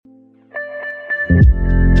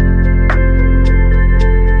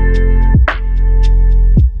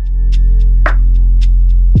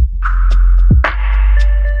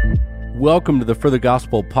Welcome to the For the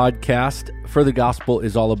Gospel podcast. For the Gospel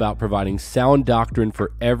is all about providing sound doctrine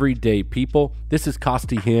for everyday people. This is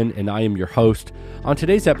Costi Hinn, and I am your host. On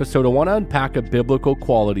today's episode, I want to unpack a biblical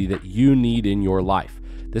quality that you need in your life.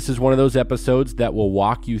 This is one of those episodes that will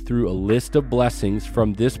walk you through a list of blessings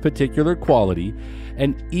from this particular quality,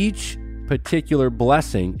 and each particular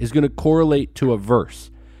blessing is going to correlate to a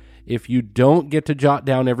verse. If you don't get to jot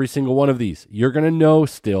down every single one of these, you're going to know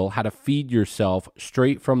still how to feed yourself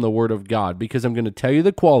straight from the Word of God, because I'm going to tell you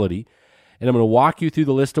the quality, and I'm going to walk you through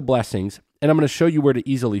the list of blessings, and I'm going to show you where to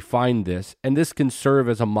easily find this. And this can serve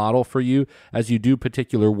as a model for you as you do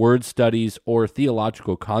particular word studies or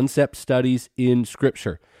theological concept studies in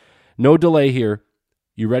Scripture. No delay here.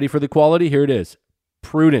 You ready for the quality? Here it is.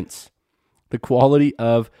 Prudence. The quality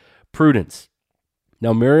of prudence.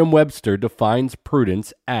 Now, Merriam-Webster defines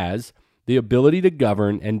prudence as the ability to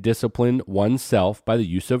govern and discipline oneself by the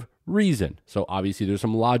use of reason. So obviously there's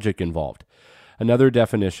some logic involved. Another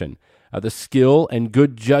definition, the skill and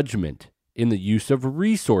good judgment in the use of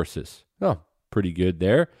resources. Oh, pretty good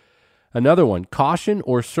there. Another one, caution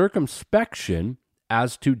or circumspection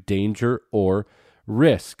as to danger or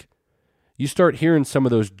risk. You start hearing some of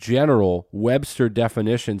those general Webster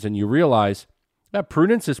definitions and you realize that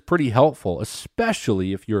prudence is pretty helpful,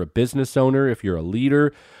 especially if you're a business owner, if you're a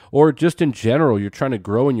leader, or just in general, you're trying to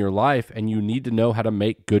grow in your life and you need to know how to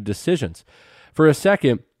make good decisions. For a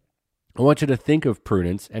second, I want you to think of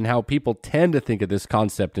prudence and how people tend to think of this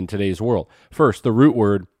concept in today's world. First, the root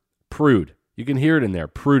word, prude. You can hear it in there,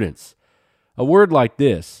 prudence. A word like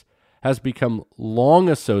this has become long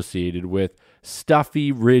associated with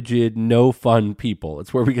stuffy, rigid, no fun people.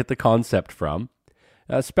 It's where we get the concept from.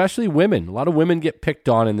 Especially women. A lot of women get picked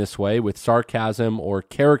on in this way with sarcasm or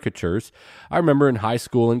caricatures. I remember in high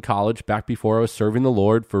school and college, back before I was serving the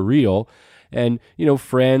Lord for real, and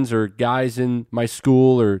friends or guys in my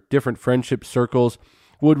school or different friendship circles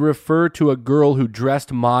would refer to a girl who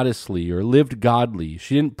dressed modestly or lived godly.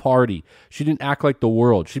 She didn't party. She didn't act like the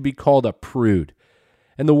world. She'd be called a prude.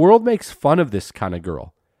 And the world makes fun of this kind of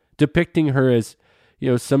girl, depicting her as,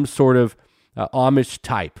 some sort of Amish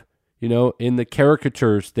type. In the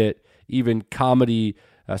caricatures that even comedy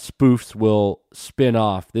spoofs will spin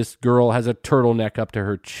off, this girl has a turtleneck up to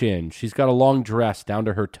her chin. She's got a long dress down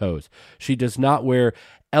to her toes. She does not wear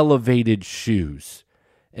elevated shoes.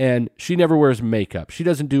 And she never wears makeup. She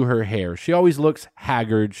doesn't do her hair. She always looks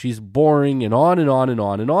haggard. She's boring, and on and on and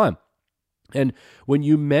on and on. And when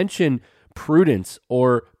you mention prudence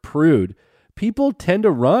or prude, people tend to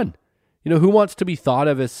run. Who wants to be thought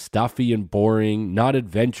of as stuffy and boring, not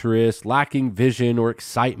adventurous, lacking vision or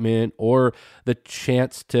excitement or the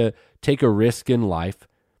chance to take a risk in life?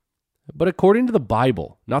 But according to the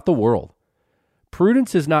Bible, not the world,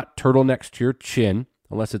 prudence is not turtlenecks to your chin,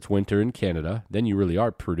 unless it's winter in Canada. Then you really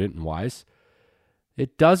are prudent and wise.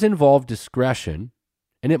 It does involve discretion,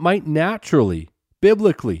 and it might naturally,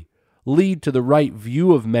 biblically, lead to the right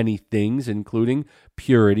view of many things, including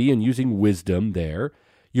purity and using wisdom there.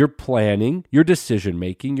 Your planning, your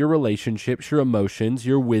decision-making, your relationships, your emotions,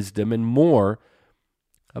 your wisdom, and more.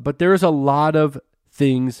 But there's a lot of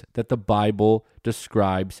things that the Bible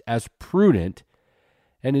describes as prudent,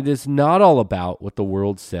 and it is not all about what the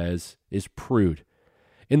world says is prude.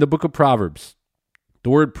 In the book of Proverbs, the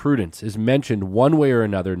word prudence is mentioned one way or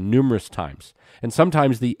another numerous times, and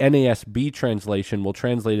sometimes the NASB translation will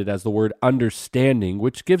translate it as the word understanding,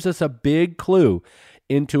 which gives us a big clue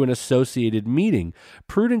into an associated meaning.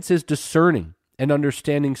 Prudence is discerning and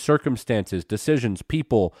understanding circumstances, decisions,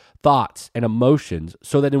 people, thoughts, and emotions,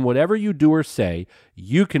 so that in whatever you do or say,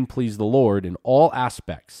 you can please the Lord in all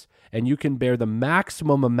aspects, and you can bear the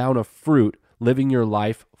maximum amount of fruit living your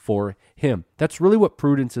life for Him. That's really what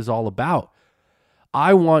prudence is all about.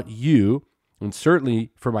 I want you, and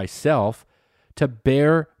certainly for myself, to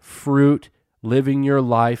bear fruit living your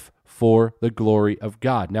life for the glory of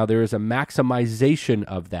God. Now, there is a maximization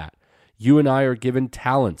of that. You and I are given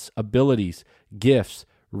talents, abilities, gifts,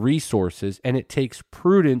 resources, and it takes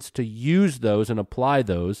prudence to use those and apply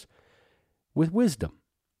those with wisdom.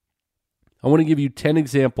 I want to give you 10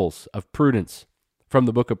 examples of prudence from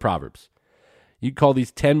the book of Proverbs. You'd call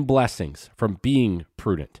these 10 blessings from being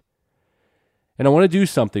prudent. And I want to do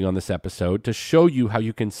something on this episode to show you how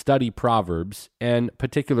you can study Proverbs and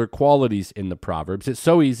particular qualities in the Proverbs. It's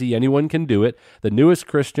so easy, anyone can do it. The newest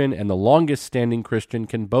Christian and the longest standing Christian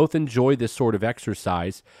can both enjoy this sort of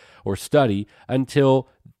exercise or study until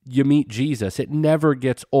you meet Jesus. It never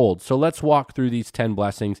gets old. So let's walk through these 10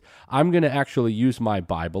 blessings. I'm going to actually use my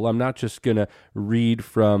Bible. I'm not just going to read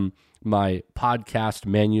from my podcast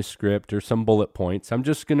manuscript or some bullet points. I'm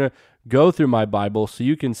just going to go through my Bible so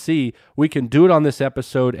you can see we can do it on this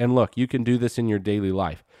episode. And look, you can do this in your daily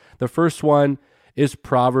life. The first one is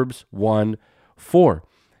Proverbs 1:4.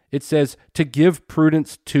 It says, to give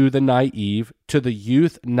prudence to the naive, to the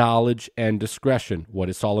youth knowledge and discretion. What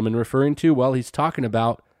is Solomon referring to? Well, he's talking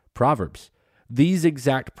about Proverbs. These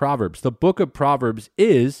exact Proverbs. The book of Proverbs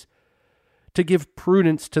is to give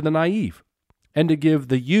prudence to the naive and to give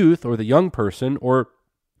the youth or the young person or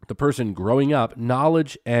the person growing up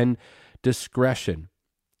knowledge and discretion.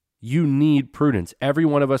 You need prudence. Every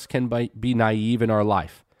one of us can be naive in our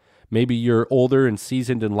life. Maybe you're older and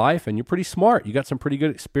seasoned in life and you're pretty smart. You got some pretty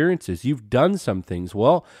good experiences. You've done some things.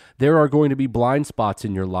 Well, there are going to be blind spots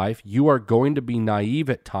in your life. You are going to be naive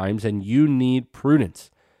at times and you need prudence.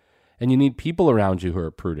 And you need people around you who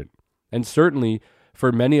are prudent. And certainly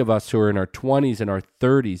for many of us who are in our 20s and our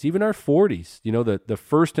 30s, even our 40s, the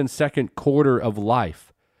first and second quarter of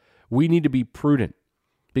life, we need to be prudent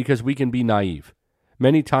because we can be naive.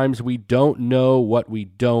 Many times we don't know what we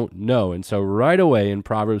don't know. And so right away in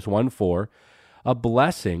Proverbs 1:4, a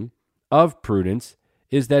blessing of prudence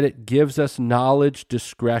is that it gives us knowledge,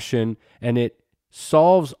 discretion, and it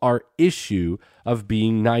solves our issue of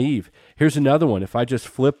being naive. Here's another one. If I just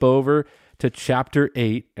flip over to chapter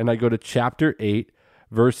 8 and I go to chapter 8,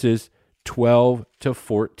 verses 12 to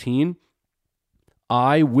 14,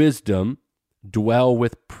 I, wisdom, dwell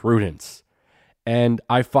with prudence, and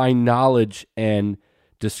I find knowledge and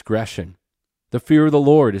discretion. The fear of the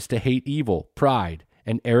Lord is to hate evil, pride,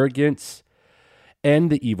 and arrogance,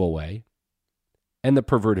 and the evil way, and the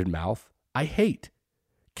perverted mouth I hate.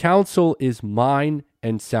 Counsel is mine,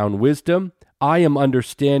 and sound wisdom. I am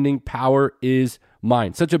understanding, power is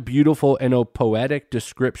mine. Such a beautiful and a poetic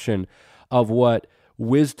description of what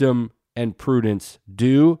wisdom and prudence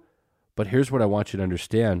do. But here's what I want you to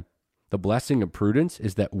understand. The blessing of prudence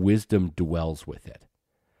is that wisdom dwells with it.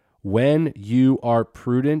 When you are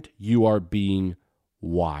prudent, you are being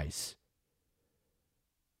wise.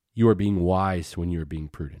 You are being wise when you're being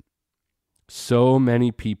prudent. So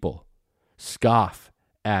many people scoff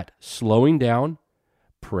at slowing down,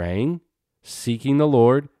 praying, seeking the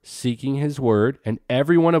Lord, seeking His word, and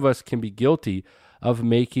every one of us can be guilty of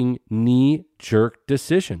making knee-jerk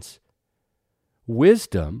decisions.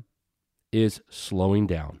 Wisdom is slowing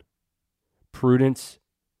down. Prudence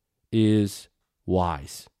is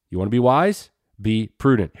wise. You want to be wise? Be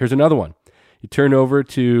prudent. Here's another one. You turn over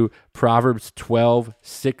to Proverbs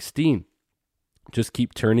 12:16. Just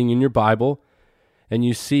keep turning in your Bible, and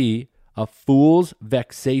you see a fool's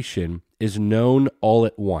vexation is known all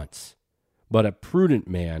at once, but a prudent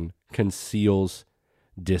man conceals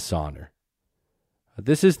dishonor.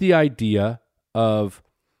 This is the idea of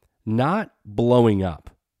not blowing up.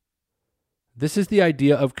 This is the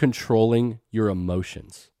idea of controlling your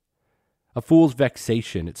emotions. A fool's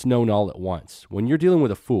vexation, it's known all at once. When you're dealing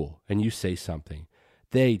with a fool and you say something,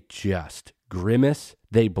 they just grimace,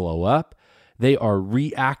 they blow up, they are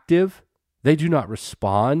reactive, they do not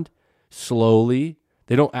respond slowly,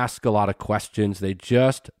 they don't ask a lot of questions, they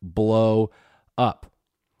just blow up.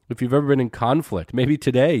 If you've ever been in conflict, maybe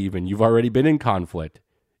today even, you've already been in conflict,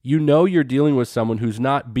 you know you're dealing with someone who's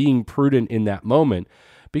not being prudent in that moment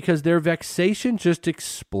because their vexation just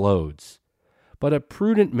explodes. But a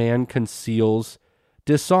prudent man conceals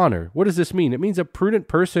dishonor. What does this mean? It means a prudent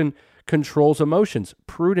person controls emotions.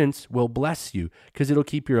 Prudence will bless you because it'll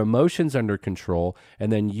keep your emotions under control,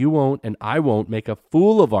 and then you won't and I won't make a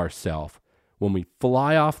fool of ourselves when we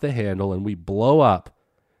fly off the handle and we blow up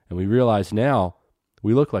and we realize now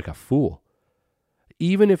we look like a fool.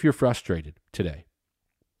 Even if you're frustrated today,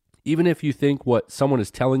 even if you think what someone is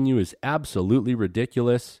telling you is absolutely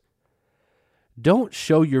ridiculous, don't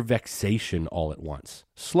show your vexation all at once.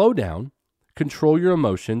 Slow down, control your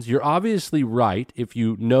emotions. You're obviously right if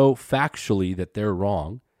you know factually that they're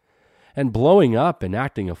wrong. And blowing up and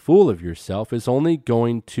acting a fool of yourself is only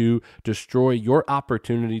going to destroy your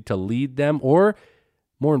opportunity to lead them or,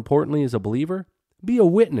 more importantly, as a believer, be a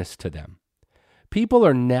witness to them. People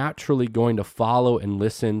are naturally going to follow and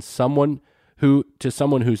listen to someone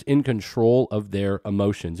who's in control of their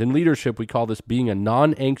emotions. In leadership, we call this being a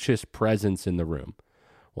non-anxious presence in the room.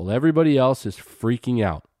 While everybody else is freaking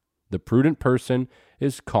out, the prudent person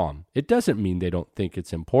is calm. It doesn't mean they don't think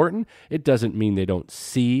it's important. It doesn't mean they don't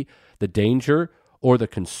see the danger or the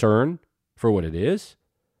concern for what it is.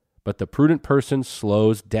 But the prudent person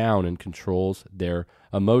slows down and controls their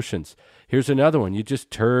emotions. Here's another one. You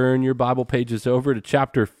just turn your Bible pages over to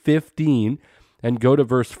chapter 15 and go to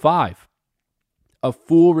verse 5. A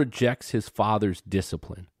fool rejects his father's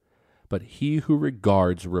discipline, but he who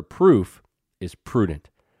regards reproof is prudent.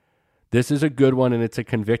 This is a good one, and it's a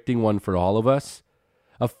convicting one for all of us.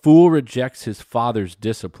 A fool rejects his father's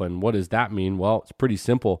discipline. What does that mean? Well, it's pretty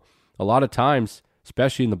simple. A lot of times,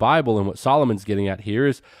 especially in the Bible, and what Solomon's getting at here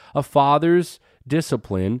is a father's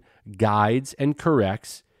discipline guides and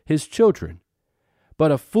corrects his children.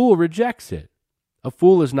 But a fool rejects it. A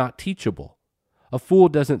fool is not teachable. A fool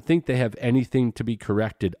doesn't think they have anything to be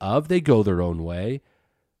corrected of. They go their own way.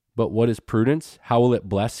 But what is prudence? How will it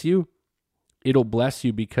bless you? It'll bless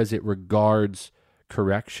you because it regards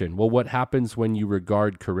correction. Well, what happens when you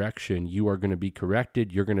regard correction? You are going to be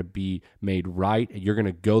corrected. You're going to be made right. You're going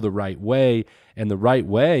to go the right way. And the right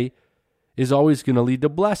way is always going to lead to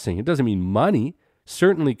blessing. It doesn't mean money.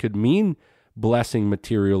 Certainly could mean blessing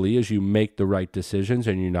materially as you make the right decisions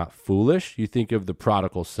and you're not foolish. You think of the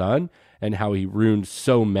prodigal son and how he ruined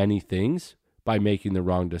so many things by making the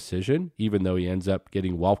wrong decision, even though he ends up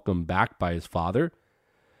getting welcomed back by his father.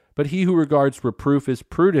 But he who regards reproof is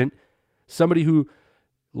prudent, somebody who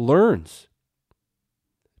learns.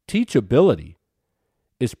 Teachability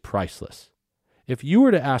is priceless. If you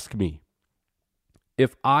were to ask me,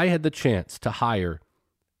 if I had the chance to hire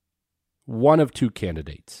one of two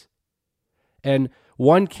candidates, and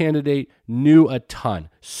one candidate knew a ton,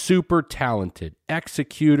 super talented,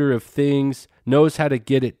 executor of things, knows how to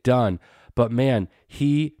get it done, but man,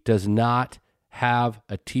 he does not have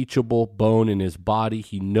a teachable bone in his body.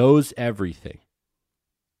 He knows everything.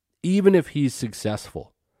 Even if he's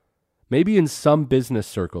successful, maybe in some business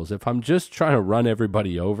circles, if I'm just trying to run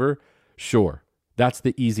everybody over, sure, that's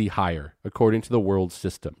the easy hire according to the world's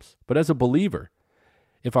systems. But as a believer,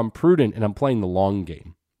 if I'm prudent and I'm playing the long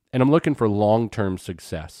game and I'm looking for long-term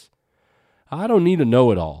success, I don't need a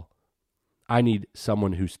know-it-all. I need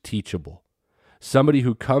someone who's teachable, somebody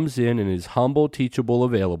who comes in and is humble, teachable,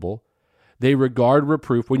 available. They regard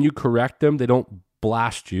reproof. When you correct them, they don't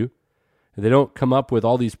blast you. They don't come up with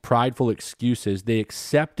all these prideful excuses. They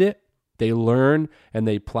accept it, they learn, and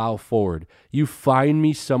they plow forward. You find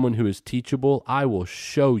me someone who is teachable, I will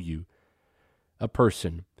show you a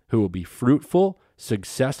person who will be fruitful,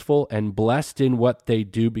 successful, and blessed in what they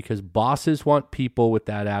do, because bosses want people with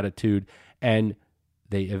that attitude, and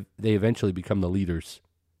they eventually become the leaders.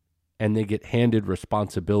 And they get handed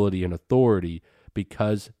responsibility and authority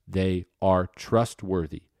because they are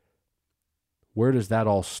trustworthy. Where does that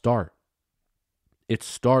all start? It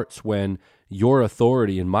starts when your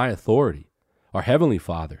authority and my authority, our Heavenly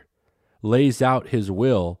Father, lays out His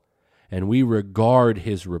will and we regard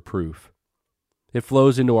His reproof. It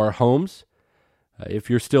flows into our homes. If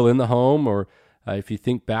you're still in the home, or if you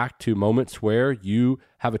think back to moments where you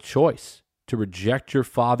have a choice to reject your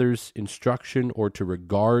father's instruction or to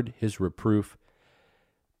regard his reproof,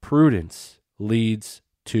 prudence leads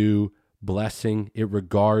to blessing. It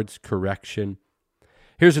regards correction.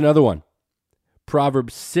 Here's another one.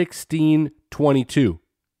 Proverbs 16:22.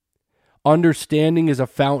 Understanding is a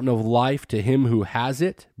fountain of life to him who has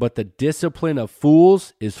it, but the discipline of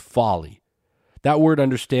fools is folly. That word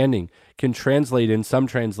understanding can translate in some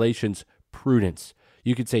translations prudence.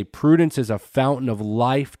 You could say prudence is a fountain of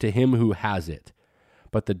life to him who has it,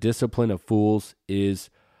 but the discipline of fools is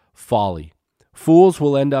folly. Fools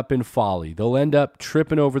will end up in folly. They'll end up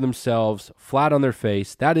tripping over themselves, flat on their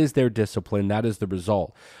face. That is their discipline. That is the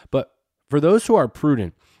result. But for those who are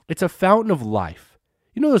prudent, it's a fountain of life.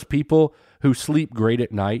 You know those people who sleep great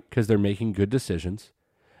at night because they're making good decisions?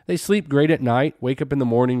 They sleep great at night, wake up in the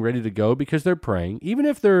morning ready to go because they're praying, even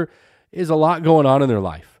if there is a lot going on in their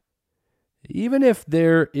life. Even if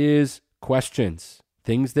there is questions,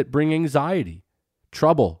 things that bring anxiety,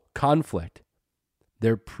 trouble, conflict,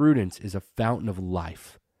 their prudence is a fountain of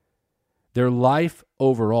life. Their life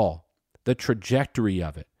overall, the trajectory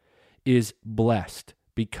of it, is blessed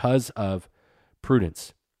because of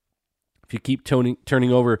prudence. If you keep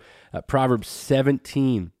turning over Proverbs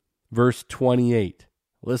 17, verse 28,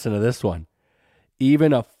 listen to this one.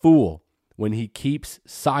 Even a fool, when he keeps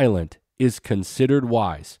silent, is considered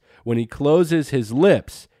wise. When he closes his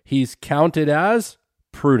lips, he's counted as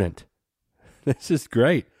prudent. This is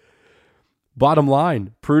great. Bottom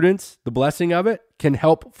line, prudence, the blessing of it, can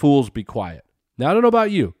help fools be quiet. Now, I don't know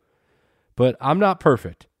about you, but I'm not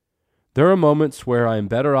perfect. There are moments where I'm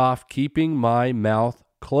better off keeping my mouth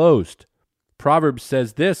closed. Proverbs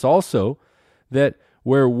says this also, that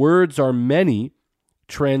where words are many,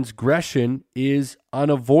 transgression is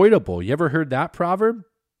unavoidable. You ever heard that proverb?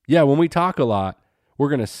 Yeah, when we talk a lot, we're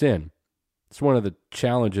going to sin. It's one of the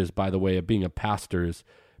challenges, by the way, of being a pastor is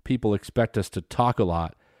people expect us to talk a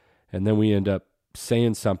lot, and then we end up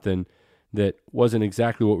saying something that wasn't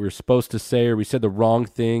exactly what we were supposed to say, or we said the wrong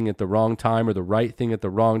thing at the wrong time or the right thing at the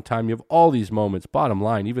wrong time. You have all these moments. Bottom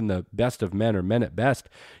line, even the best of men are men at best.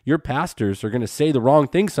 Your pastors are going to say the wrong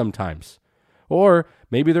thing sometimes. Or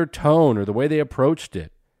maybe their tone or the way they approached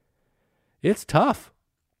it. It's tough.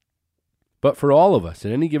 But for all of us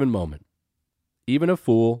at any given moment, even a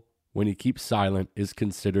fool, when he keeps silent, is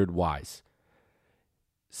considered wise.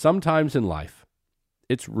 Sometimes in life,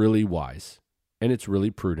 it's really wise and it's really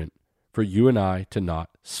prudent for you and I to not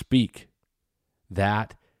speak.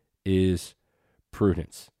 That is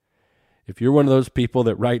prudence. If you're one of those people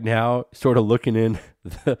that right now sort of looking in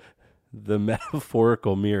the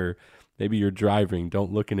metaphorical mirror, maybe you're driving,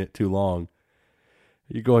 don't look in it too long.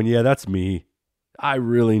 You're going, yeah, that's me. I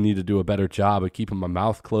really need to do a better job of keeping my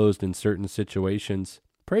mouth closed in certain situations.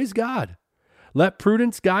 Praise God. Let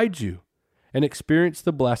prudence guide you and experience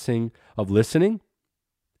the blessing of listening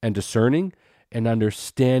and discerning and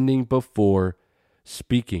understanding before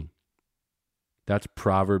speaking. That's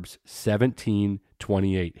Proverbs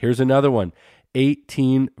 17:28. Here's another one,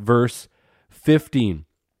 18 verse 15.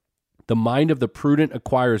 The mind of the prudent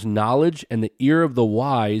acquires knowledge, and the ear of the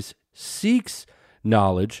wise seeks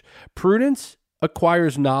knowledge. Prudence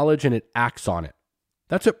acquires knowledge and it acts on it.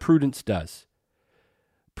 That's what prudence does.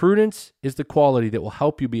 Prudence is the quality that will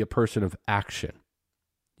help you be a person of action.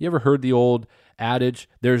 You ever heard the old adage,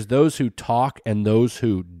 there's those who talk and those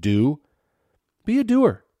who do? Be a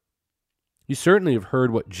doer. You certainly have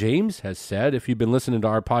heard what James has said. If you've been listening to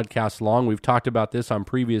our podcast long, we've talked about this on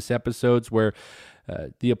previous episodes where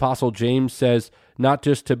the Apostle James says not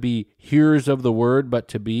just to be hearers of the word, but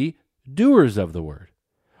to be doers of the word.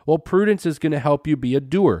 Well, prudence is going to help you be a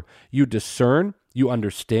doer. You discern, you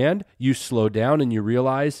understand, you slow down, and you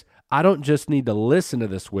realize, I don't just need to listen to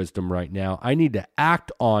this wisdom right now. I need to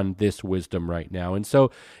act on this wisdom right now. And so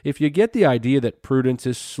if you get the idea that prudence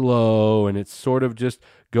is slow and it's sort of just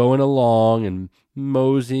going along and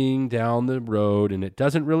moseying down the road and it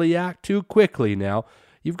doesn't really act too quickly now,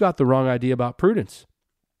 you've got the wrong idea about prudence.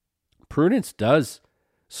 Prudence does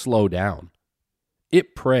slow down.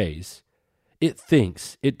 It prays. It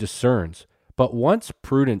thinks, it discerns, but once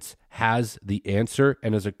prudence has the answer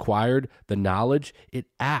and has acquired the knowledge, it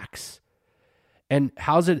acts. And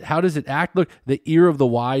how does it act? Look, the ear of the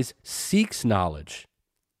wise seeks knowledge.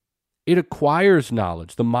 It acquires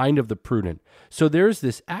knowledge, the mind of the prudent. So there's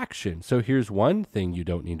this action. So here's one thing you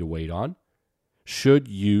don't need to wait on. Should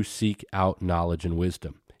you seek out knowledge and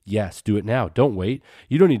wisdom? Yes, do it now. Don't wait.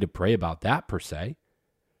 You don't need to pray about that per se.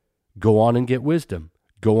 Go on and get wisdom.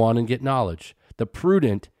 Go on and get knowledge. The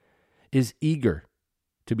prudent is eager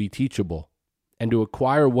to be teachable and to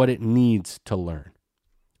acquire what it needs to learn.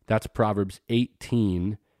 That's Proverbs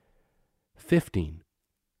 18:15.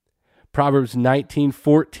 Proverbs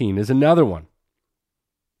 19:14 is another one.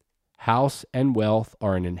 House and wealth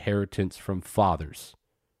are an inheritance from fathers.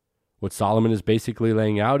 What Solomon is basically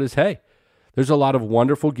laying out is, hey, there's a lot of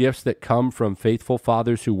wonderful gifts that come from faithful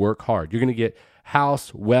fathers who work hard. You're going to get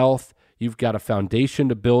house, wealth. You've got a foundation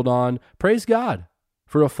to build on. Praise God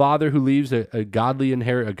for a father who leaves a godly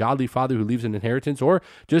father who leaves an inheritance, or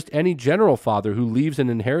just any general father who leaves an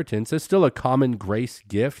inheritance. It's still a common grace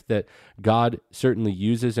gift that God certainly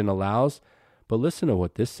uses and allows. But listen to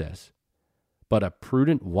what this says. But a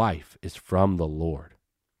prudent wife is from the Lord.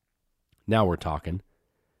 Now we're talking.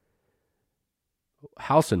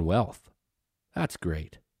 House and wealth. That's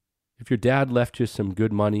great. If your dad left you some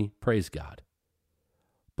good money, praise God.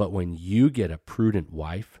 But when you get a prudent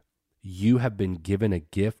wife, you have been given a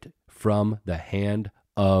gift from the hand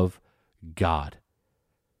of God.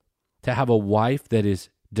 To have a wife that is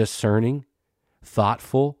discerning,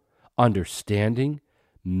 thoughtful, understanding,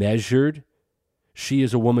 measured. She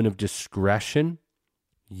is a woman of discretion.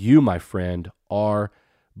 You, my friend, are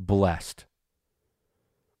blessed.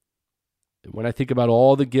 When I think about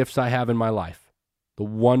all the gifts I have in my life, the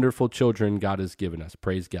wonderful children God has given us,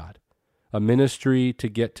 praise God. A ministry to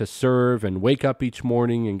get to serve and wake up each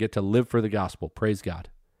morning and get to live for the gospel. Praise God.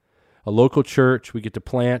 A local church we get to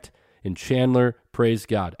plant in Chandler. Praise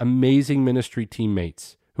God. Amazing ministry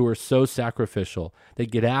teammates who are so sacrificial. They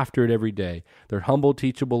get after it every day. They're humble,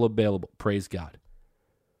 teachable, available. Praise God.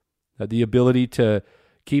 The ability to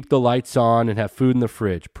keep the lights on and have food in the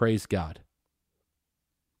fridge. Praise God.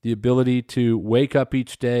 The ability to wake up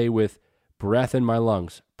each day with breath in my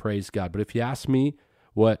lungs. Praise God. But if you ask me,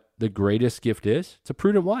 what the greatest gift is? It's a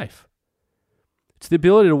prudent wife. It's the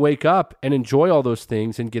ability to wake up and enjoy all those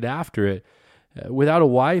things and get after it without a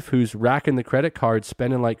wife who's racking the credit card,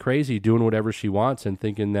 spending like crazy, doing whatever she wants and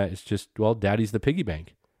thinking that it's just, well, daddy's the piggy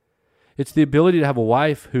bank. It's the ability to have a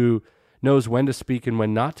wife who knows when to speak and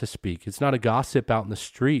when not to speak. It's not a gossip out in the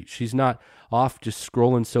street. She's not off just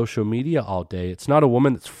scrolling social media all day. It's not a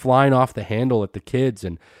woman that's flying off the handle at the kids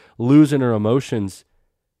and losing her emotions.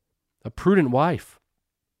 A prudent wife.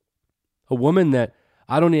 A woman that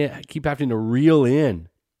I don't keep having to reel in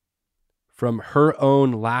from her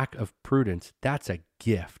own lack of prudence. That's a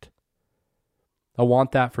gift. I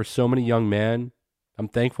want that for so many young men. I'm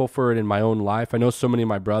thankful for it in my own life. I know so many of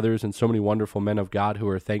my brothers and so many wonderful men of God who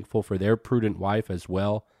are thankful for their prudent wife as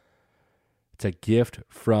well. It's a gift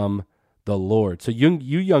from the Lord. So you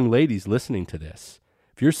young ladies listening to this,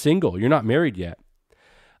 if you're single, you're not married yet,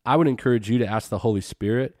 I would encourage you to ask the Holy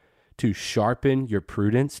Spirit to sharpen your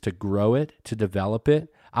prudence, to grow it, to develop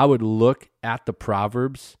it. I would look at the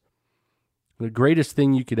Proverbs. The greatest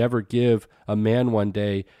thing you could ever give a man one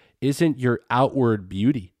day isn't your outward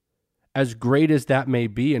beauty. As great as that may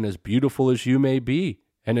be, and as beautiful as you may be,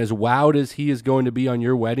 and as wowed as he is going to be on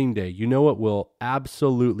your wedding day, you know it will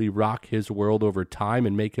absolutely rock his world over time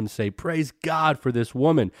and make him say, praise God for this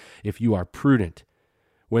woman, if you are prudent.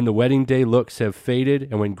 When the wedding day looks have faded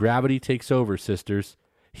and when gravity takes over, sisters,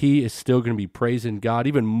 he is still going to be praising God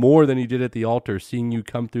even more than he did at the altar, seeing you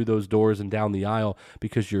come through those doors and down the aisle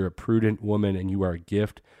because you're a prudent woman and you are a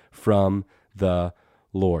gift from the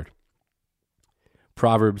Lord.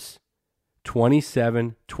 Proverbs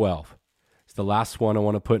 27:12. It's the last one I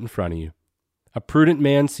want to put in front of you. A prudent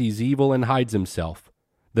man sees evil and hides himself.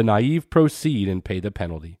 The naive proceed and pay the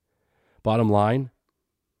penalty. Bottom line,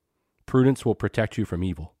 prudence will protect you from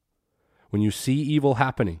evil. When you see evil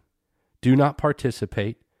happening, do not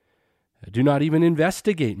participate. Do not even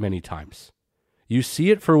investigate many times. You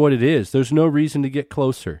see it for what it is. There's no reason to get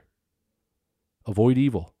closer. Avoid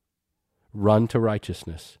evil. Run to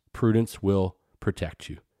righteousness. Prudence will protect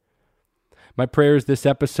you. My prayer is this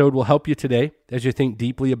episode will help you today as you think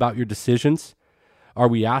deeply about your decisions. Are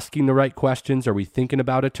we asking the right questions? Are we thinking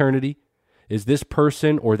about eternity? Is this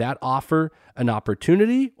person or that offer an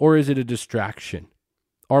opportunity, or is it a distraction?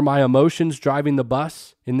 Are my emotions driving the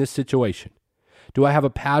bus in this situation? Do I have a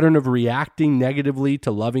pattern of reacting negatively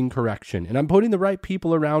to loving correction? And I'm putting the right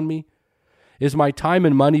people around me? Is my time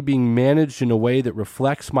and money being managed in a way that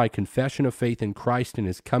reflects my confession of faith in Christ and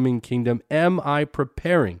his coming kingdom? Am I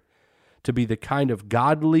preparing to be the kind of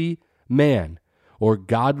godly man or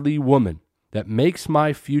godly woman that makes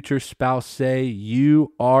my future spouse say,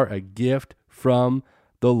 you are a gift from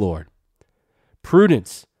the Lord?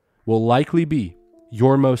 Prudence will likely be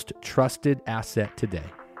your most trusted asset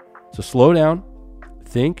today. So slow down,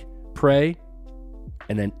 think, pray,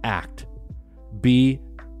 and then act. Be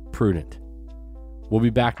prudent. We'll be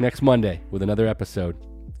back next Monday with another episode.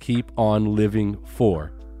 Keep on living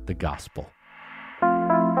for the gospel.